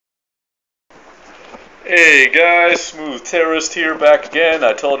Hey guys, Smooth Terrorist here, back again.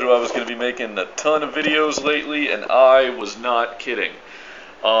 I told you I was going to be making a ton of videos lately, and I was not kidding.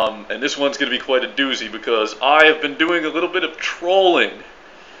 And this one's going to be quite a doozy because I have been doing a little bit of trolling.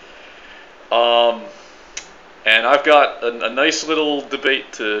 Um, and I've got a nice little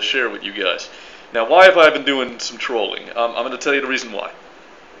debate to share with you guys. Now, why have I been doing some trolling? I'm going to tell you the reason why.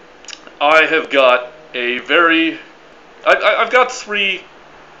 I have got a very... I've got three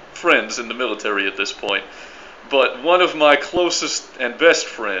friends in the military at this point, but one of my closest and best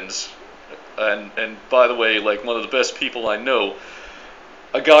friends, and by the way, like one of the best people I know,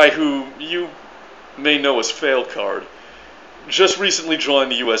 a guy who you may know as Failcard, just recently joined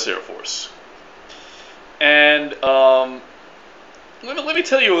the U.S. Air Force. And let me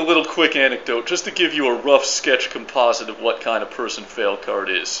tell you a little quick anecdote, just to give you a rough sketch composite of what kind of person Failcard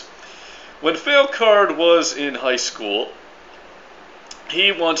is. When Failcard was in high school,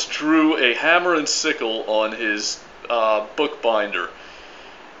 he once drew a hammer and sickle on his bookbinder,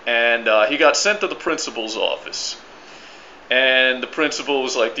 and he got sent to the principal's office. And the principal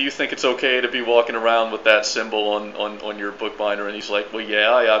was like, "Do you think it's okay to be walking around with that symbol on your bookbinder?" And he's like, "Well,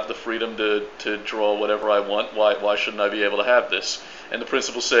 yeah, I have the freedom to draw whatever I want. Why shouldn't I be able to have this?" And the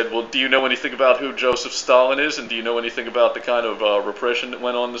principal said, "Well, do you know anything about who Joseph Stalin is, and do you know anything about the kind of repression that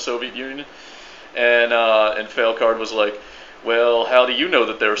went on in the Soviet Union?" And Failcard was like, "Well, how do you know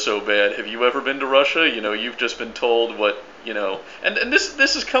that they're so bad? Have you ever been to Russia? You know, you've just been told what, you know." And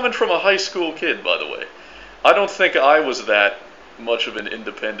this is coming from a high school kid, by the way. I don't think I was that much of an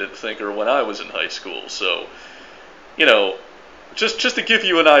independent thinker when I was in high school. So, you know, just to give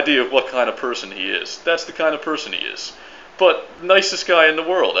you an idea of what kind of person he is. That's the kind of person he is. But nicest guy in the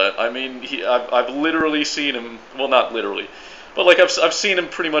world. I mean, I've literally seen him, well, not literally, but like I've seen him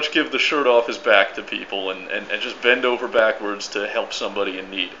pretty much give the shirt off his back to people and just bend over backwards to help somebody in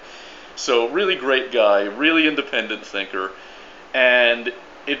need. So really great guy, really independent thinker, and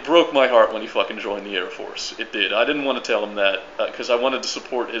it broke my heart when he fucking joined the Air Force. It did. I didn't want to tell him that because I wanted to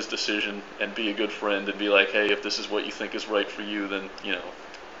support his decision and be a good friend and be like, "Hey, if this is what you think is right for you, then, you know,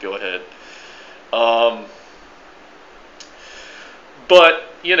 go ahead." But,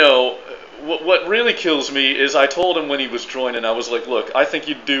 you know, what really kills me is I told him when he was joining, I was like, "Look, I think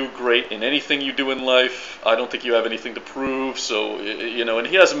you'd do great in anything you do in life. I don't think you have anything to prove." So, you know, and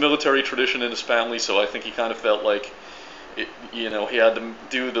he has a military tradition in his family, so I think he kind of felt like, you know, he had to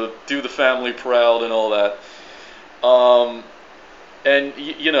do the family proud and all that. And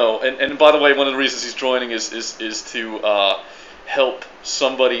you know, and by the way, one of the reasons he's joining is to help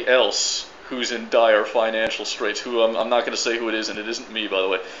somebody else who's in dire financial straits. Who I'm not going to say who it is, and it isn't me, by the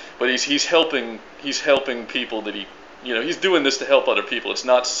way. But he's helping people that he, you know, he's doing this to help other people. It's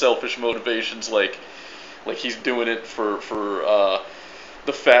not selfish motivations like he's doing it for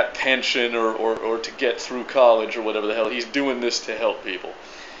the fat pension or to get through college or whatever the hell. He's doing this to help people.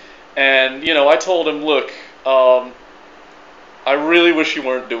 And, you know, I told him, "Look, I really wish you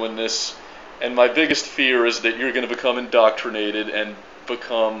weren't doing this, and my biggest fear is that you're going to become indoctrinated and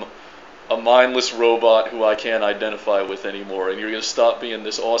become a mindless robot who I can't identify with anymore, and you're going to stop being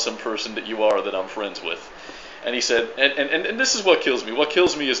this awesome person that you are that I'm friends with." And he said, and this is what kills me. What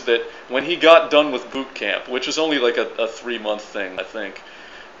kills me is that when he got done with boot camp, which is only like a 3-month thing, I think,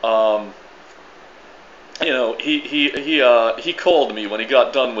 you know, he called me when he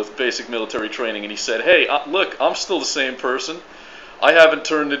got done with basic military training, and he said, "Hey, look, I'm still the same person. I haven't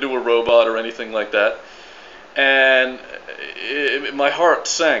turned into a robot or anything like that." And my heart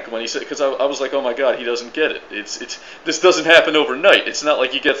sank when he said, because I was like, "Oh my God, he doesn't get it. This doesn't happen overnight. It's not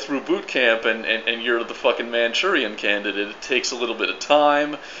like you get through boot camp and you're the fucking Manchurian candidate. It takes a little bit of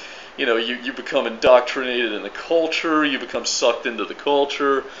time. You know, you become indoctrinated in the culture. You become sucked into the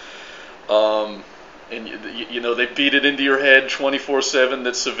culture. And you know, they beat it into your head 24/7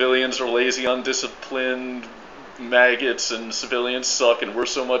 that civilians are lazy, undisciplined maggots, and civilians suck, and we're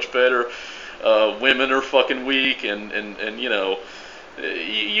so much better. Women are fucking weak, and you know,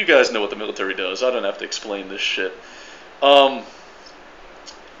 you guys know what the military does. I don't have to explain this shit. Well,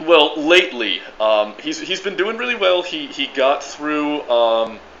 lately, he's been doing really well. He got through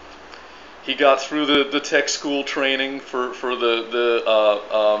the tech school training for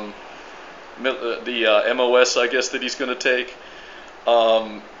the MOS, I guess, that he's going to take.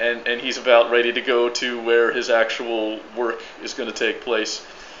 And he's about ready to go to where his actual work is going to take place.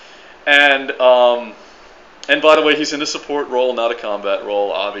 And by the way, he's in a support role, not a combat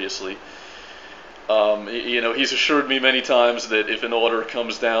role, obviously. You know, he's assured me many times that if an order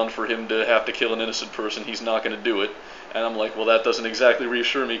comes down for him to have to kill an innocent person, he's not going to do it. And I'm like, well, that doesn't exactly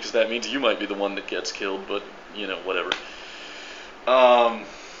reassure me, because that means you might be the one that gets killed, but, you know, whatever.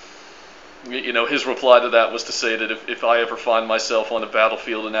 You know, his reply to that was to say that if I ever find myself on the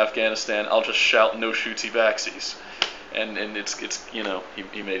battlefield in Afghanistan, I'll just shout no shootsy backsies. And it's you know,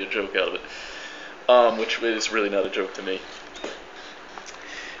 he made a joke out of it, which is really not a joke to me.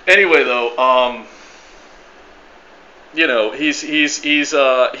 Anyway, though, you know, he's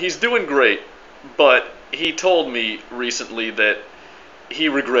doing great, but he told me recently that he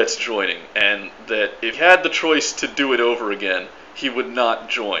regrets joining, and that if he had the choice to do it over again, he would not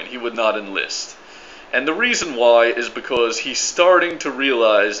join, he would not enlist. And the reason why is because he's starting to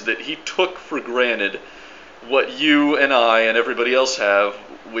realize that he took for granted what you and I and everybody else have,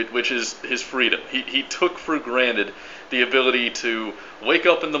 which is his freedom. He took for granted the ability to wake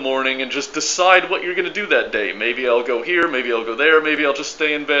up in the morning and just decide what you're going to do that day. Maybe I'll go here, maybe I'll go there, maybe I'll just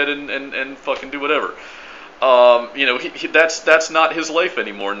stay in bed and fucking do whatever. You know, that's not his life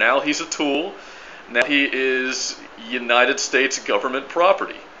anymore. Now he's a tool. Now he is United States government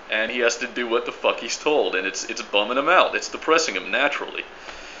property, and he has to do what the fuck he's told, and it's bumming him out. It's depressing him naturally.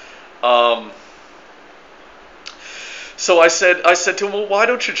 So I said to him, well, why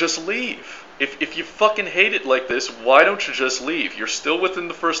don't you just leave? If you fucking hate it like this, why don't you just leave? You're still within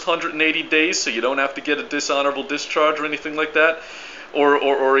the first 180 days, so you don't have to get a dishonorable discharge or anything like that.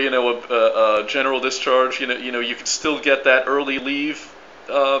 Or you know, a general discharge. You know, you can still get that early leave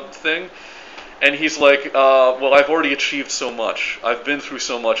thing. And he's like, well, I've already achieved so much. I've been through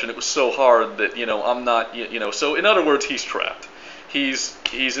so much, and it was so hard that, you know, I'm not, you know. So in other words, he's trapped. He's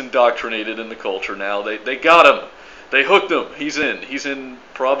indoctrinated in the culture now. They got him. They hooked him. He's in. He's in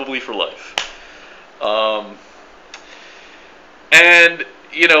probably for life. And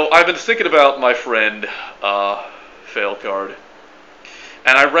you know, I've been thinking about my friend Failcard.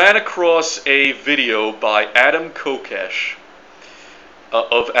 And I ran across a video by Adam Kokesh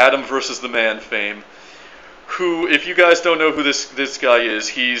of Adam vs. the Man fame, who, if you guys don't know who this guy is,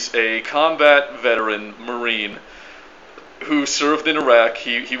 he's a combat veteran Marine who served in Iraq.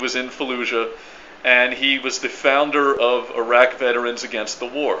 He was in Fallujah, and he was the founder of Iraq Veterans Against the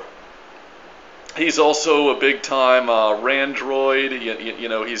War. He's also a big-time Randroid. You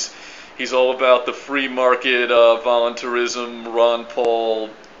know, he's all about the free market, voluntarism, Ron Paul,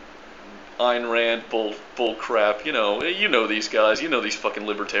 Ayn Rand bull crap. You know these guys. You know these fucking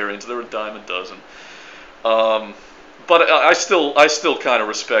libertarians. They're a dime a dozen. But I still kind of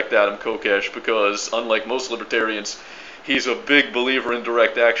respect Adam Kokesh, because unlike most libertarians, he's a big believer in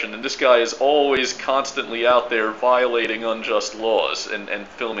direct action, and this guy is always constantly out there violating unjust laws and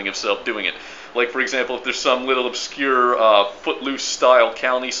filming himself doing it. Like, for example, if there's some little obscure Footloose-style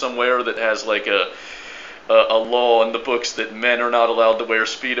county somewhere that has like a law in the books that men are not allowed to wear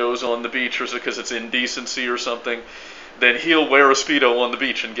Speedos on the beach, or because it's indecency or something, then he'll wear a Speedo on the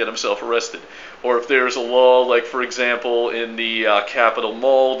beach and get himself arrested. Or if there's a law, like, for example, in the Capitol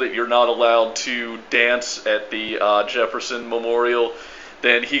Mall that you're not allowed to dance at the Jefferson Memorial,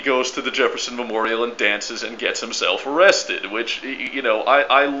 then he goes to the Jefferson Memorial and dances and gets himself arrested, which, you know,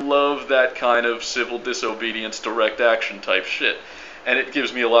 I love that kind of civil disobedience, direct action type shit. And it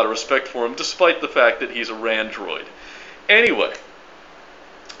gives me a lot of respect for him, despite the fact that he's a Randroid. Anyway,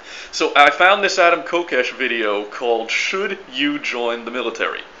 so I found this Adam Kokesh video called "Should You Join the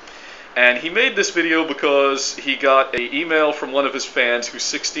Military?" And he made this video because he got an email from one of his fans who's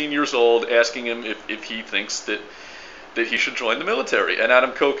 16 years old asking him if he thinks that he should join the military. And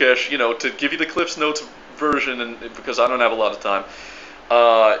Adam Kokesh, you know, to give you the Cliff's Notes version, and because I don't have a lot of time,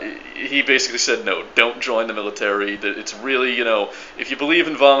 he basically said, no, don't join the military. It's really, you know, if you believe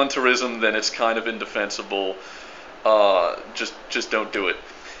in voluntarism, then it's kind of indefensible. Just don't do it.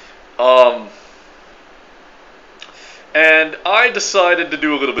 And I decided to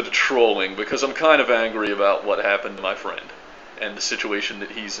do a little bit of trolling because I'm kind of angry about what happened to my friend and the situation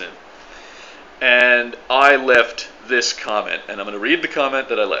that he's in. And I left this comment, and I'm going to read the comment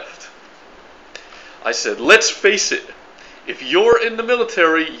that I left. I said, let's face it, if you're in the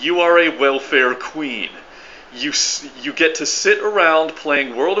military, you are a welfare queen. You get to sit around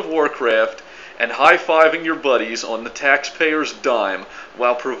playing World of Warcraft and high-fiving your buddies on the taxpayer's dime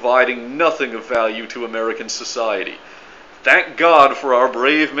while providing nothing of value to American society. Thank God for our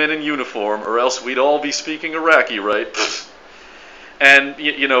brave men in uniform, or else we'd all be speaking Iraqi, right? And,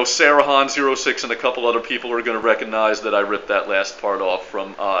 you know, Sarah Han 06 and a couple other people are going to recognize that I ripped that last part off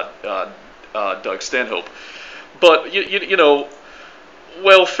from Doug Stanhope. But, you know,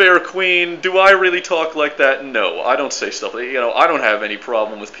 welfare queen, do I really talk like that? No, I don't say stuff. You know, I don't have any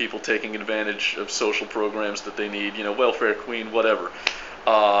problem with people taking advantage of social programs that they need. You know, welfare queen, whatever.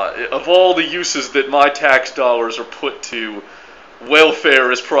 Of all the uses that my tax dollars are put to,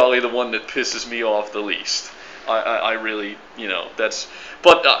 welfare is probably the one that pisses me off the least. I really, that's...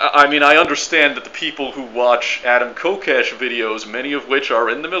 But, I mean, I understand that the people who watch Adam Kokesh videos, many of which are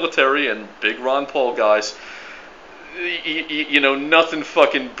in the military and big Ron Paul guys, nothing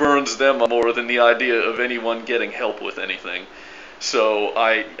fucking burns them more than the idea of anyone getting help with anything. So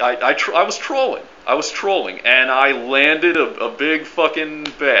I was trolling. I was trolling, and I landed a big fucking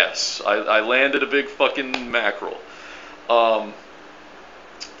bass. I landed a big fucking mackerel.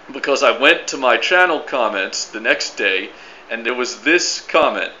 Because I went to my channel comments the next day, and there was this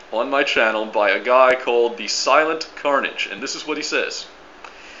comment on my channel by a guy called The Silent Carnage, and this is what he says.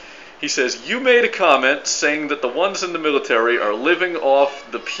 He says, "You made a comment saying that the ones in the military are living off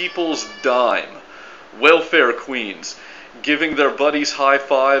the people's dime, welfare queens, giving their buddies high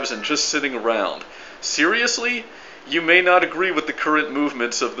fives and just sitting around. Seriously? You may not agree with the current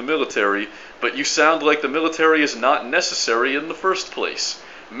movements of the military, but you sound like the military is not necessary in the first place.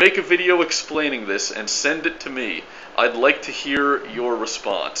 Make a video explaining this and send it to me. I'd like to hear your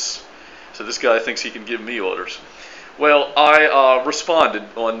response." So this guy thinks he can give me orders. Well, I responded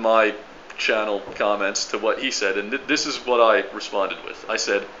on my channel comments to what he said, and this is what I responded with. I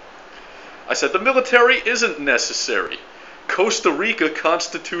said, "The military isn't necessary. Costa Rica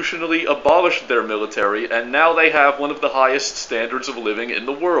constitutionally abolished their military, and now they have one of the highest standards of living in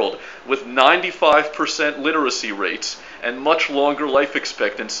the world, with 95% literacy rates and much longer life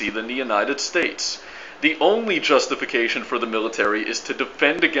expectancy than the United States. The only justification for the military is to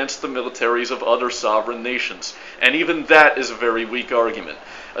defend against the militaries of other sovereign nations, and even that is a very weak argument,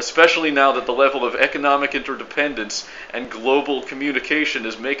 especially now that the level of economic interdependence and global communication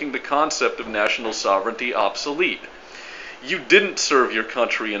is making the concept of national sovereignty obsolete. You didn't serve your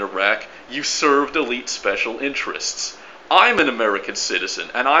country in Iraq, you served elite special interests. I'm an American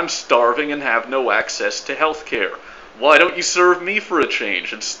citizen, and I'm starving and have no access to health care. Why don't you serve me for a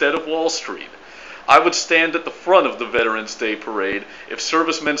change instead of Wall Street? I would stand at the front of the Veterans Day Parade if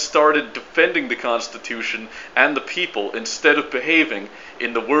servicemen started defending the Constitution and the people instead of behaving,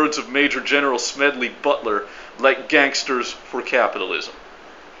 in the words of Major General Smedley Butler, like gangsters for capitalism."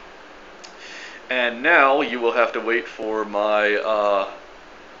 And now you will have to wait for my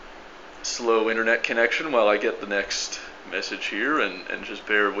slow internet connection while I get the next message here, and just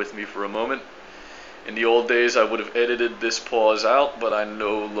bear with me for a moment. In the old days, I would have edited this pause out, but I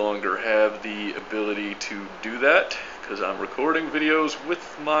no longer have the ability to do that because I'm recording videos with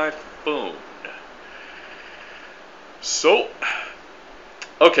my phone. So,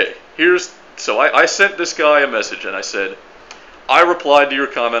 okay, so I sent this guy a message and I said, I replied to your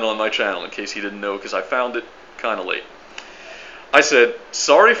comment on my channel, in case he didn't know, because I found it kind of late. I said,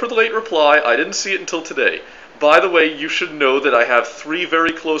 "Sorry for the late reply, I didn't see it until today. By the way, you should know that I have 3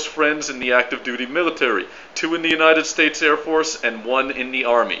 very close friends in the active duty military, 2 in the United States Air Force and 1 in the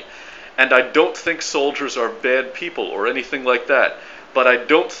Army. And I don't think soldiers are bad people or anything like that, but I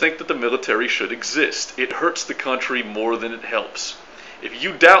don't think that the military should exist. It hurts the country more than it helps. If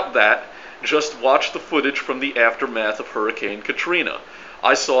you doubt that, just watch the footage from the aftermath of Hurricane Katrina.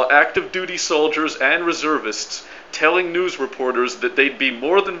 I saw active duty soldiers and reservists telling news reporters that they'd be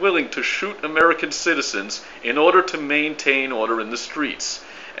more than willing to shoot American citizens in order to maintain order in the streets.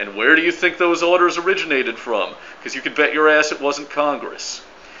 And where do you think those orders originated from? Because you can bet your ass it wasn't Congress.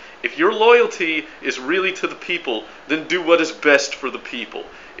 If your loyalty is really to the people, then do what is best for the people.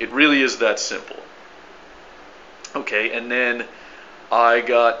 It really is that simple." Okay, and then I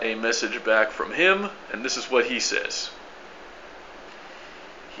got a message back from him, and this is what he says.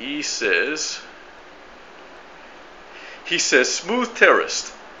 He says, "Smooth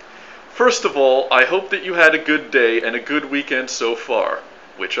Terrorist. First of all, I hope that you had a good day and a good weekend so far,"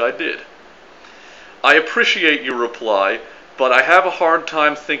 which I did. "I appreciate your reply, but I have a hard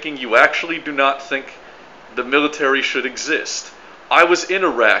time thinking you actually do not think the military should exist. I was in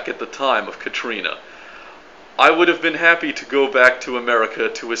Iraq at the time of Katrina. I would have been happy to go back to America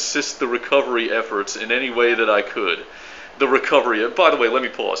to assist the recovery efforts in any way that I could." The recovery, by the way, let me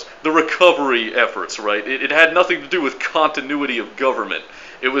pause. The recovery efforts, right? It had nothing to do with continuity of government.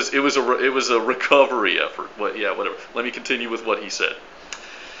 It was a recovery effort. Yeah, whatever. Let me continue with what he said.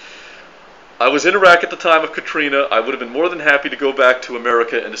 "I was in Iraq at the time of Katrina. I would have been more than happy to go back to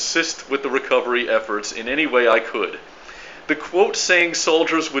America and assist with the recovery efforts in any way I could. The quote saying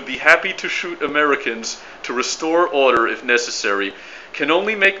soldiers would be happy to shoot Americans to restore order if necessary can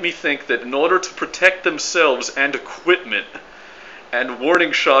only make me think that in order to protect themselves and equipment, and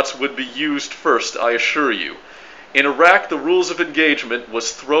warning shots would be used first, I assure you. In Iraq, the rules of engagement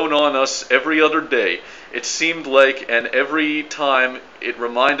was thrown on us every other day, it seemed like, and every time it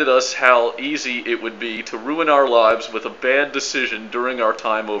reminded us how easy it would be to ruin our lives with a bad decision during our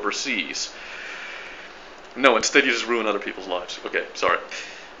time overseas. No, instead you just ruin other people's lives. Okay, sorry.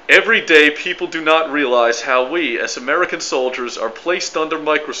 Every day, people do not realize how we, as American soldiers, are placed under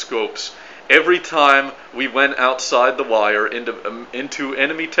microscopes every time we went outside the wire into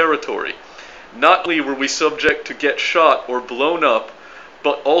enemy territory. Not only were we subject to get shot or blown up,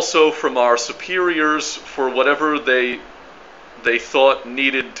 but also from our superiors for whatever they thought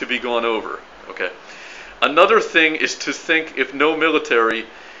needed to be gone over. Okay. Another thing is to think if no military,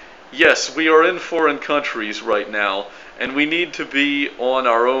 yes, we are in foreign countries right now, and we need to be on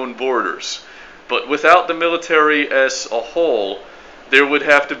our own borders. But without the military as a whole, there would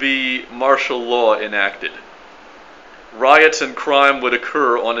have to be martial law enacted. Riots and crime would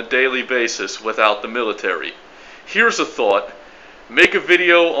occur on a daily basis without the military. Here's a thought. Make a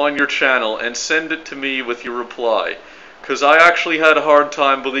video on your channel and send it to me with your reply, because I actually had a hard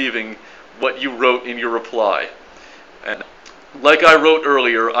time believing what you wrote in your reply. And like I wrote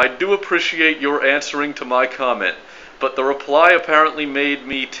earlier, I do appreciate your answering to my comment, but the reply apparently made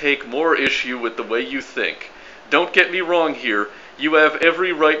me take more issue with the way you think. Don't get me wrong here, you have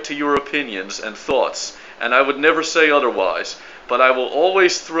every right to your opinions and thoughts, and I would never say otherwise, but I will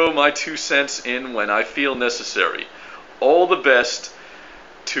always throw my 2 cents in when I feel necessary. All the best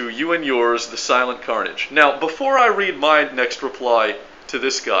to you and yours, The Silent Carnage. Now, before I read my next reply to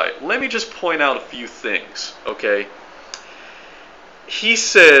this guy, let me just point out a few things, okay? He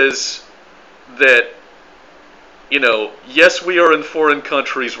says that, you know, yes, we are in foreign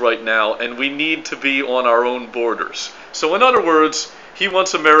countries right now, and we need to be on our own borders. So in other words, he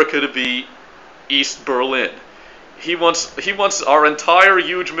wants America to be East Berlin. He wants our entire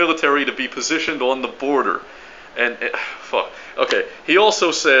huge military to be positioned on the border. And fuck. Okay. He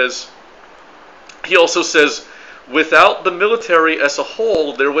also says, without the military as a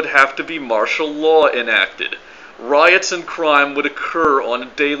whole, there would have to be martial law enacted. Riots and crime would occur on a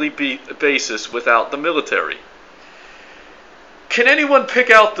daily basis without the military. Can anyone pick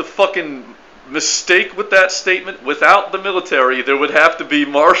out the fucking mistake with that statement? Without the military, there would have to be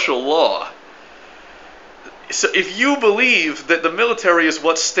martial law. So if you believe that the military is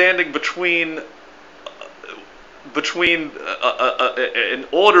what's standing between an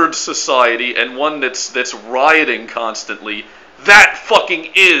ordered society and one that's rioting constantly, that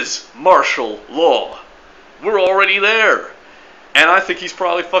fucking is martial law. We're already there. And I think he's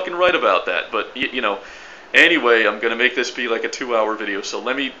probably fucking right about that. But, you know, anyway, I'm going to make this be like a 2-hour video, so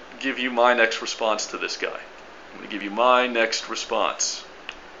let me give you my next response to this guy. I'm going to give you my next response.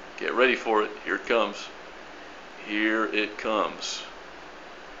 Get ready for it. Here it comes. Here it comes.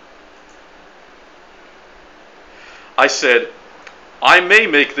 I said, I may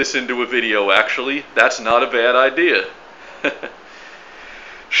make this into a video, actually. That's not a bad idea.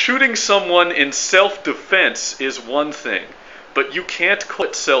 Shooting someone in self-defense is one thing, but you can't call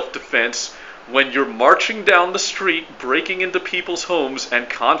it self-defense when you're marching down the street, breaking into people's homes, and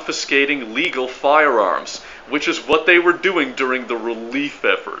confiscating legal firearms, which is what they were doing during the relief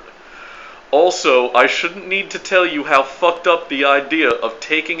effort. Also, I shouldn't need to tell you how fucked up the idea of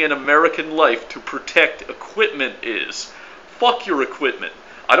taking an American life to protect equipment is. Fuck your equipment.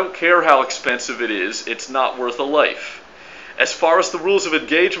 I don't care how expensive it is, it's not worth a life. As far as the rules of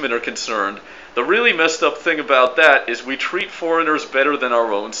engagement are concerned, the really messed up thing about that is we treat foreigners better than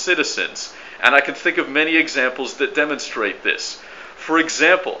our own citizens, and I can think of many examples that demonstrate this. For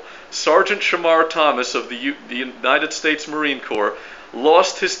example, Sergeant Shamar Thomas of the United States Marine Corps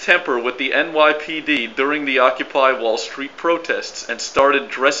lost his temper with the NYPD during the Occupy Wall Street protests and started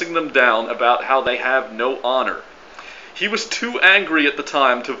dressing them down about how they have no honor. He was too angry at the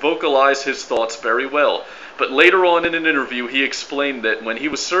time to vocalize his thoughts very well, but later on in an interview he explained that when he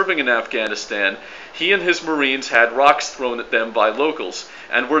was serving in Afghanistan, he and his Marines had rocks thrown at them by locals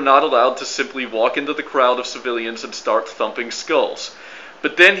and were not allowed to simply walk into the crowd of civilians and start thumping skulls.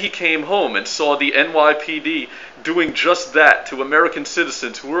 But then he came home and saw the NYPD doing just that to American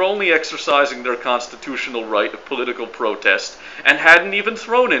citizens who were only exercising their constitutional right of political protest and hadn't even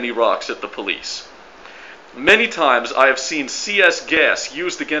thrown any rocks at the police. Many times I have seen CS gas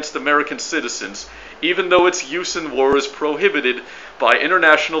used against American citizens, even though its use in war is prohibited by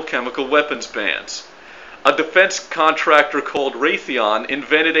international chemical weapons bans. A defense contractor called Raytheon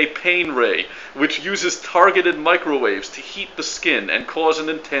invented a pain ray, which uses targeted microwaves to heat the skin and cause an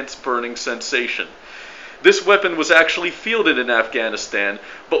intense burning sensation. This weapon was actually fielded in Afghanistan,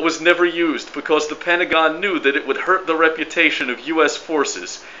 but was never used because the Pentagon knew that it would hurt the reputation of U.S.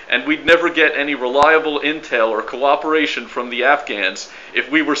 forces, and we'd never get any reliable intel or cooperation from the Afghans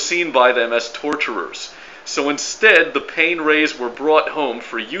if we were seen by them as torturers. So instead, the pain rays were brought home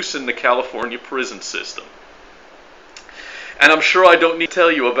for use in the California prison system. And I'm sure I don't need to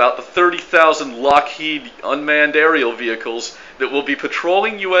tell you about the 30,000 Lockheed unmanned aerial vehicles that will be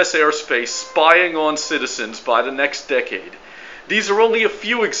patrolling U.S. airspace, spying on citizens by the next decade. These are only a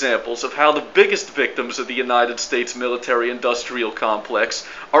few examples of how the biggest victims of the United States military-industrial complex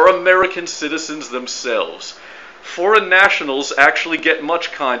are American citizens themselves. Foreign nationals actually get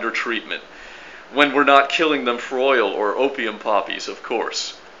much kinder treatment, when we're not killing them for oil or opium poppies, of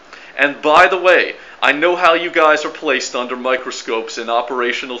course. And by the way, I know how you guys are placed under microscopes in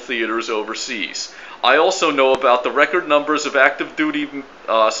operational theaters overseas. I also know about the record numbers of active duty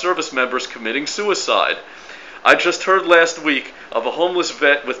service members committing suicide. I just heard last week of a homeless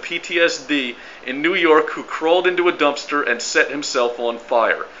vet with PTSD in New York who crawled into a dumpster and set himself on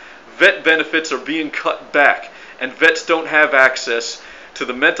fire. Vet benefits are being cut back, and vets don't have access to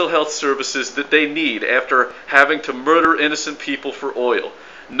the mental health services that they need after having to murder innocent people for oil.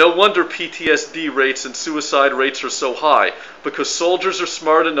 No wonder PTSD rates and suicide rates are so high, because soldiers are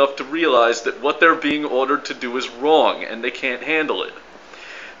smart enough to realize that what they're being ordered to do is wrong and they can't handle it.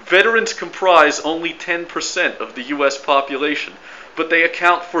 Veterans comprise only 10% of the U.S. population, but they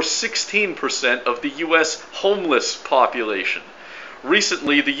account for 16% of the U.S. homeless population.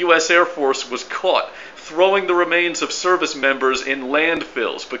 Recently, the U.S. Air Force was caught throwing the remains of service members in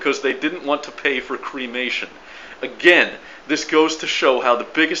landfills because they didn't want to pay for cremation. Again, this goes to show how the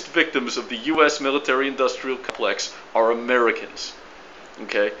biggest victims of the U.S. military-industrial complex are Americans.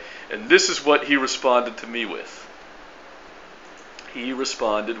 Okay? And this is what he responded to me with. He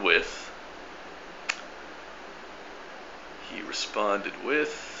responded with,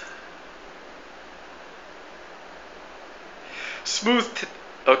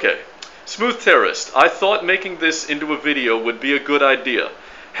 Smooth Terrorist, I thought making this into a video would be a good idea.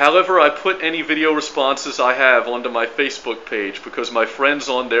 However, I put any video responses I have onto my Facebook page because my friends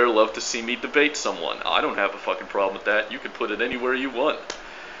on there love to see me debate someone. I don't have a fucking problem with that. You can put it anywhere you want.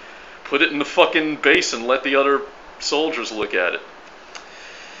 Put it in the fucking base and let the other soldiers look at it.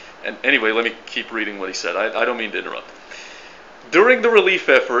 And anyway, let me keep reading what he said. I don't mean to interrupt. During the relief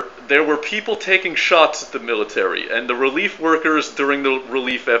effort, there were people taking shots at the military, and the relief workers during the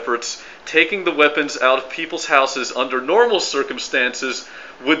relief efforts taking the weapons out of people's houses under normal circumstances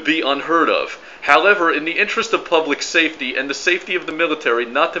would be unheard of. However, in the interest of public safety and the safety of the military,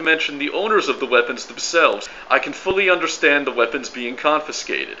 not to mention the owners of the weapons themselves, I can fully understand the weapons being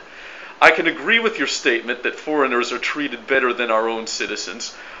confiscated. I can agree with your statement that foreigners are treated better than our own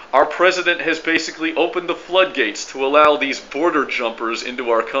citizens. Our president has basically opened the floodgates to allow these border jumpers into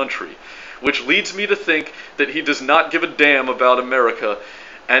our country, which leads me to think that he does not give a damn about America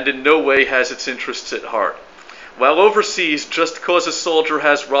and in no way has its interests at heart. While overseas, just because a soldier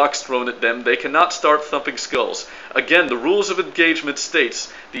has rocks thrown at them, they cannot start thumping skulls. Again, the rules of engagement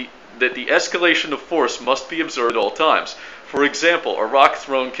states that the escalation of force must be observed at all times. For example, a rock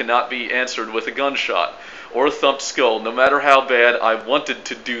thrown cannot be answered with a gunshot or a thumped skull, no matter how bad I wanted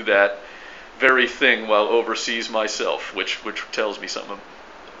to do that very thing while overseas myself, which tells me something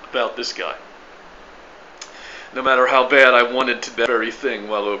about this guy. No matter how bad I wanted to do that very thing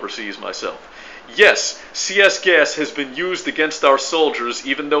while overseas myself. Yes, CS gas has been used against our soldiers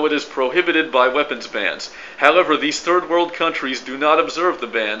even though it is prohibited by weapons bans. However, these third world countries do not observe the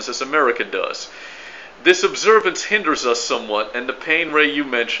bans as America does. This observance hinders us somewhat, and the pain Ray you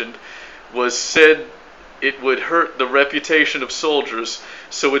mentioned was said it would hurt the reputation of soldiers,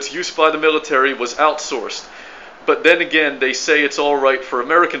 so its use by the military was outsourced. But then again, they say it's alright for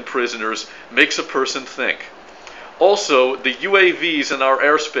American prisoners, makes a person think. Also, the UAVs in our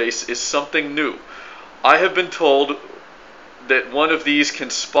airspace is something new. I have been told that one of these can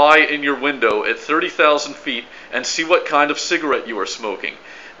spy in your window at 30,000 feet and see what kind of cigarette you are smoking.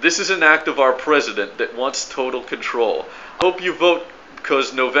 This is an act of our president that wants total control. I hope you vote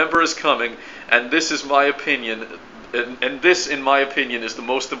because November is coming, and this is my opinion, and this, in my opinion, is the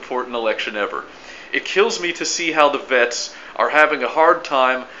most important election ever. It kills me to see how the vets are having a hard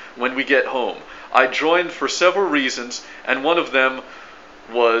time when we get home. I joined for several reasons, and one of them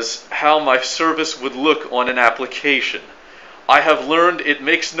was how my service would look on an application. I have learned it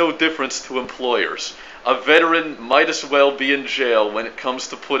makes no difference to employers. A veteran might as well be in jail when it comes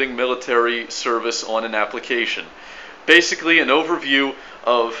to putting military service on an application. Basically, an overview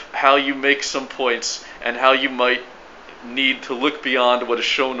of how you make some points and how you might need to look beyond what is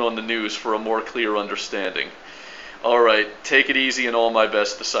shown on the news for a more clear understanding. Alright, take it easy and all my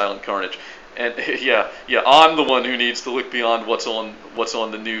best, the Silent Carnage. And yeah, I'm the one who needs to look beyond what's on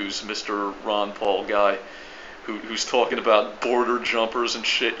the news, Mr. Ron Paul guy, who's talking about border jumpers and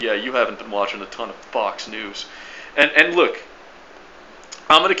shit. Yeah, you haven't been watching a ton of Fox News. And look,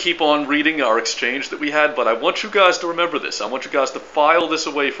 I'm going to keep on reading our exchange that we had, but I want you guys to remember this. I want you guys to file this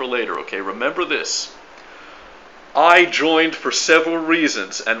away for later, okay? Remember this. I joined for several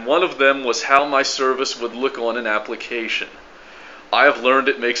reasons, and one of them was how my service would look on an application. I have learned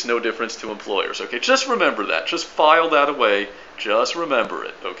it makes no difference to employers, okay? Just remember that. Just file that away. Just remember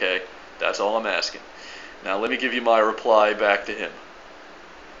it, okay? That's all I'm asking. Now let me give you my reply back to him.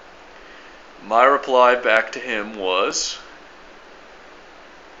 My reply back to him was...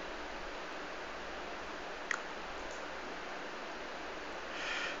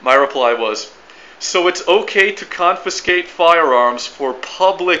 so it's okay to confiscate firearms for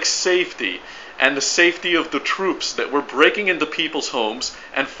public safety and the safety of the troops that were breaking into people's homes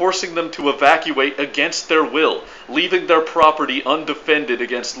and forcing them to evacuate against their will, leaving their property undefended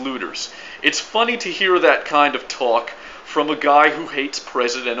against looters. It's funny to hear that kind of talk from a guy who hates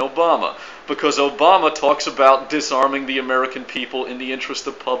President Obama, because Obama talks about disarming the American people in the interest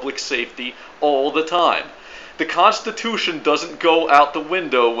of public safety all the time. The Constitution doesn't go out the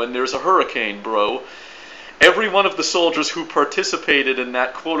window when there's a hurricane, bro. Every one of the soldiers who participated in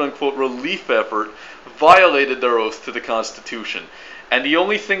that quote-unquote relief effort violated their oath to the Constitution. And the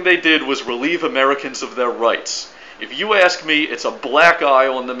only thing they did was relieve Americans of their rights. If you ask me, it's a black eye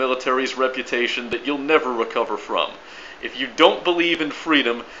on the military's reputation that you'll never recover from. If you don't believe in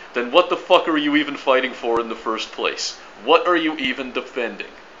freedom, then what the fuck are you even fighting for in the first place? What are you even defending?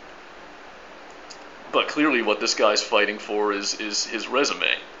 But clearly what this guy's fighting for is his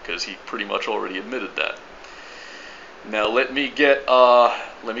resume, because he pretty much already admitted that. Now let me get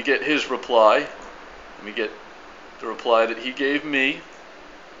his reply. Let me get the reply that he gave me.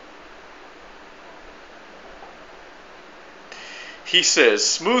 He says,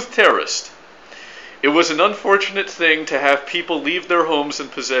 "Smooth terrorist. It was an unfortunate thing to have people leave their homes and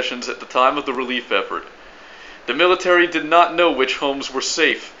possessions at the time of the relief effort. The military did not know which homes were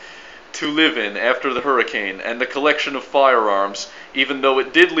safe to live in after the hurricane, and the collection of firearms, even though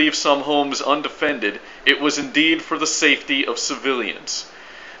it did leave some homes undefended, it was indeed for the safety of civilians.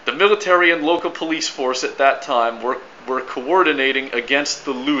 The military and local police force at that time were coordinating against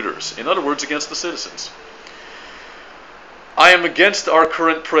the looters, in other words, against the citizens. I am against our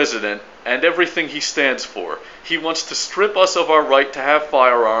current president and everything he stands for. He wants to strip us of our right to have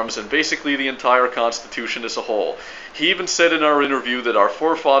firearms and basically the entire Constitution as a whole. He even said in our interview that our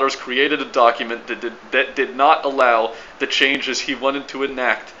forefathers created a document that did not allow the changes he wanted to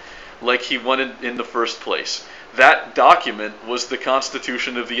enact like he wanted in the first place. That document was the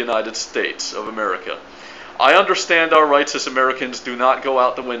Constitution of the United States of America. I understand our rights as Americans do not go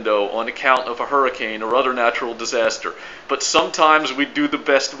out the window on account of a hurricane or other natural disaster, but sometimes we do the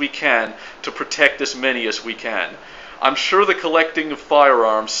best we can to protect as many as we can. I'm sure the collecting of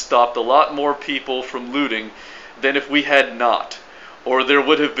firearms stopped a lot more people from looting than if we had not, or there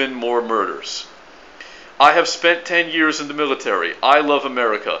would have been more murders. I have spent 10 years in the military. I love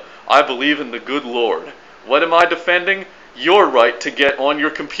America. I believe in the good Lord. What am I defending? Your right to get on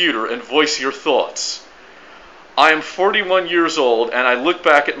your computer and voice your thoughts. I am 41 years old, and I look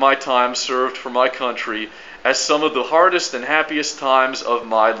back at my time served for my country as some of the hardest and happiest times of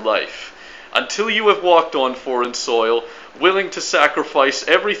my life. Until you have walked on foreign soil, willing to sacrifice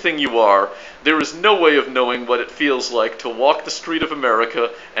everything you are, there is no way of knowing what it feels like to walk the street of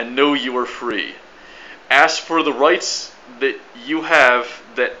America and know you are free. Ask for the rights that you have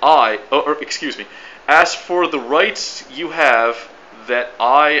that ask for the rights you have that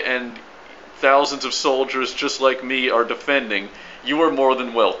I and thousands of soldiers just like me are defending. You are more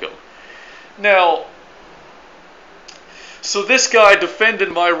than welcome." Now, so this guy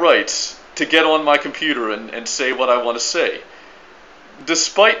defended my rights to get on my computer and say what I want to say,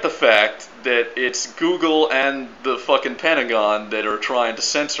 despite the fact that it's Google and the fucking Pentagon that are trying to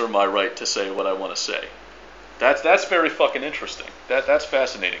censor my right to say what I want to say. That's very fucking interesting. That's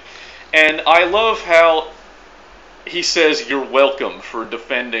fascinating. And I love how he says you're welcome for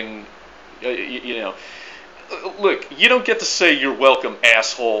defending, look, you don't get to say you're welcome,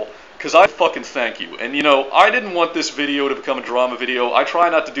 asshole, because I fucking thank you. And I didn't want this video to become a drama video. I try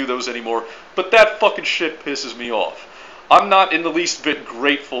not to do those anymore, but that fucking shit pisses me off. I'm not in the least bit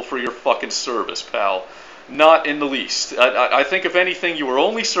grateful for your fucking service, pal. Not in the least. I think if anything, you were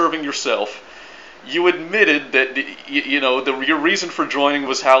only serving yourself. You admitted that your reason for joining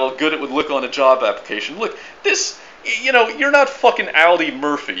was how good it would look on a job application. Look, this, you're not fucking Aldi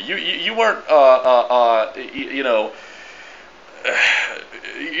Murphy. You weren't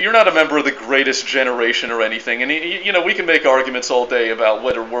you're not a member of the greatest generation or anything. And we can make arguments all day about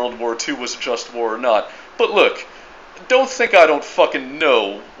whether World War II was a just war or not. But look, don't think I don't fucking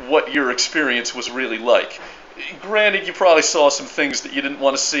know what your experience was really like. granted, you probably saw some things that you didn't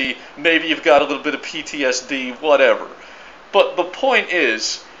want to see. Maybe you've got a little bit of PTSD, whatever. But the point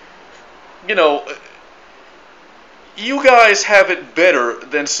is, you know, you guys have it better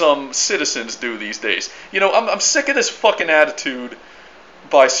than some citizens do these days. You know, I'm sick of this fucking attitude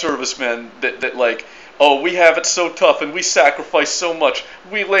by servicemen that like, oh, we have it so tough and we sacrifice so much.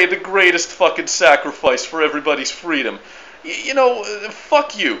 We lay the greatest fucking sacrifice for everybody's freedom. You know,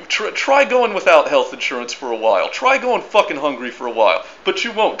 fuck you. Try going without health insurance for a while. Try going fucking hungry for a while. But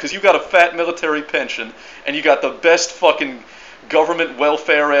you won't, because you got a fat military pension and you got the best fucking government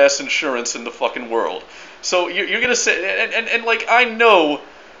welfare ass insurance in the fucking world. So you're gonna say, and like, I know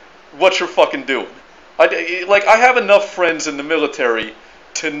what you're fucking doing. I have enough friends in the military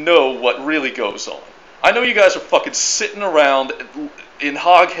to know what really goes on. I know you guys are fucking sitting around in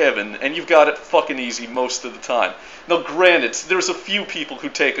hog heaven, and you've got it fucking easy most of the time. Now, granted, there's a few people who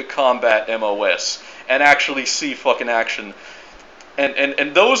take a combat MOS and actually see fucking action,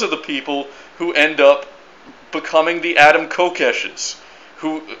 and those are the people who end up becoming the Adam Kokeshes,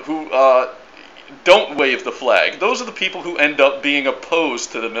 who don't wave the flag. Those are the people who end up being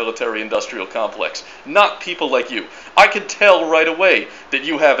opposed to the military-industrial complex, not people like you. I can tell right away that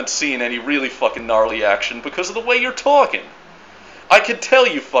you haven't seen any really fucking gnarly action because of the way you're talking. I can tell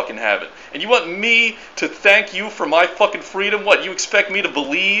you fucking haven't. And you want me to thank you for my fucking freedom? What, you expect me to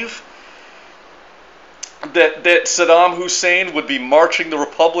believe that Saddam Hussein would be marching the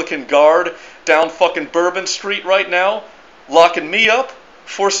Republican Guard down fucking Bourbon Street right now, locking me up?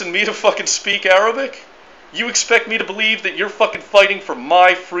 Forcing me to fucking speak Arabic? You expect me to believe that you're fucking fighting for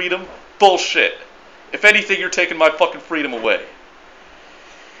my freedom? Bullshit. If anything, you're taking my fucking freedom away.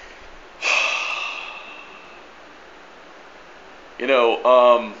 You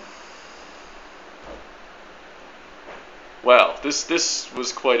know, wow, this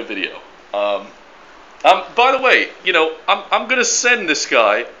was quite a video. By the way, you know, I'm gonna send this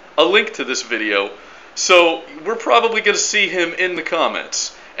guy a link to this video. So we're probably going to see him in the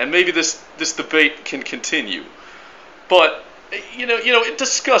comments, and maybe this debate can continue. But you know, it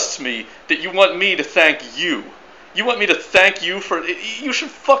disgusts me that you want me to thank you. You want me to thank you for? You should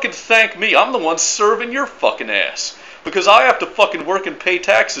fucking thank me. I'm the one serving your fucking ass because I have to fucking work and pay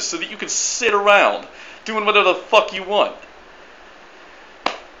taxes so that you can sit around doing whatever the fuck you want.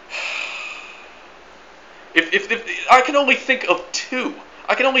 If I can only think of two.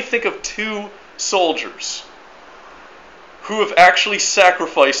 I can only think of two soldiers who have actually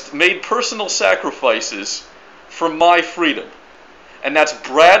made personal sacrifices for my freedom. And that's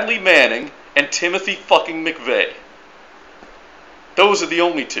Bradley Manning and Timothy fucking McVeigh. Those are the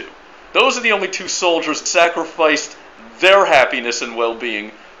only two. Those are the only two soldiers that sacrificed their happiness and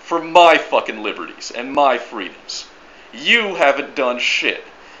well-being for my fucking liberties and my freedoms. You haven't done shit.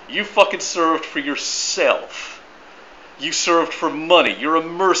 You fucking served for yourself. You served for money. You're a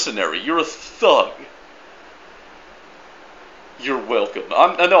mercenary. You're a thug. You're welcome.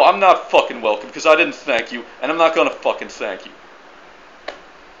 No, I'm not fucking welcome because I didn't thank you, and I'm not gonna fucking thank you.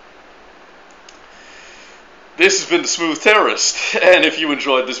 This has been The Smooth Terrorist, and if you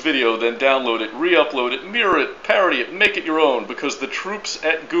enjoyed this video, then download it, re-upload it, mirror it, parody it, make it your own, because the troops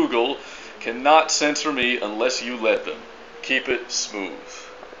at Google cannot censor me unless you let them. Keep it smooth.